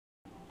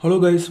Hello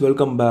guys,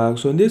 welcome back.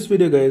 So in this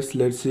video guys,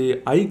 let's see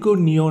iQOO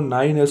Neo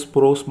 9s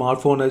Pro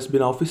smartphone has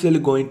been officially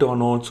going to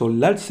announce. So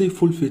let's see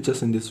full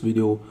features in this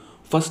video.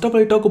 First up,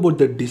 I talk about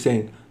the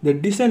design. The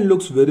design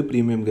looks very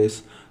premium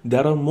guys.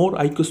 There are more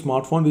iQOO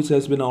smartphone which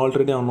has been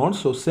already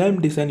announced. So same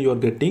design you are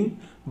getting,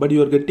 but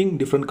you are getting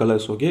different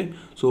colors. Okay,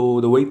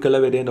 so the white color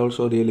variant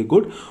also really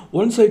good.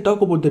 Once I talk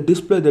about the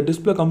display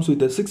comes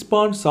with a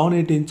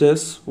 6.78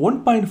 inches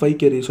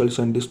 1.5K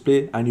resolution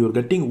display, and you are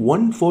getting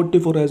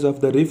 144 Hz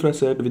of the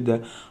refresh rate with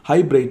the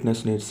high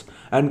brightness needs.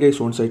 And guys,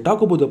 once I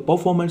talk about the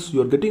performance,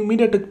 you are getting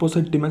MediaTek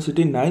processor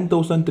Dimensity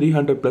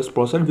 9300 plus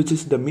processor, which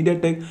is the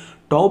MediaTek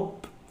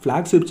top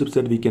flagship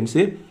chipset we can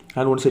say.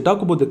 And once I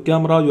talk about the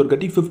camera, you are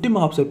getting 50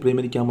 megapixel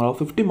primary camera,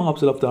 50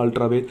 megapixel of the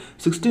ultra wide,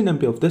 16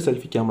 MP of the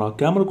selfie camera.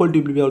 Camera quality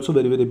will be also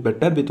very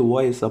better with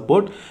OIS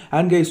support.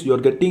 And guys, you are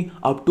getting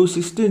up to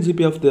 16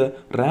 GB of the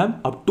RAM,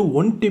 up to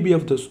 1 TB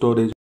of the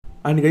storage.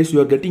 And guys, you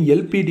are getting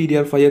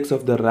LPDDR5X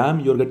of the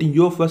RAM, you are getting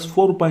UFS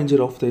 4.0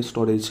 of the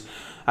storage.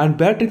 And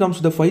battery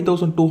comes with the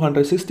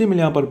 5260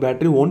 mAh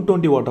battery,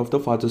 120 watt of the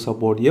fast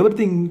support.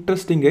 Everything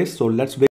interesting guys, so let's wait.